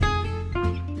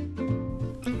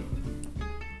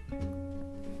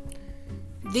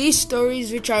these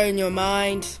stories which are in your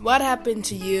mind, what happened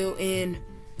to you in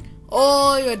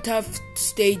all your tough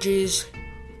stages.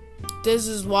 This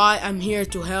is why I'm here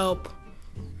to help.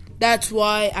 That's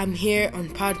why I'm here on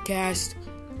podcast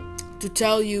to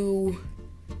tell you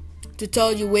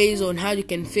ways on how you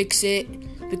can fix it,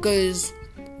 because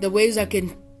the ways I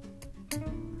can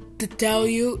to tell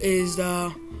you is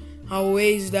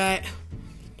ways that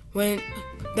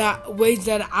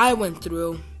I went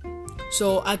through,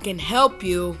 so I can help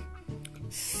you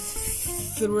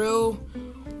through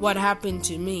what happened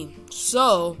to me.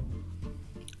 So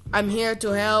I'm here to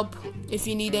help. If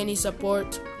you need any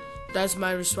support, that's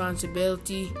my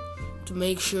responsibility to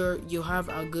make sure you have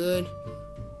a good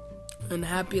and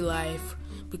happy life,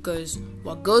 because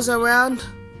what goes around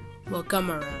will come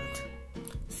around.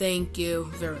 Thank you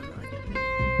very much.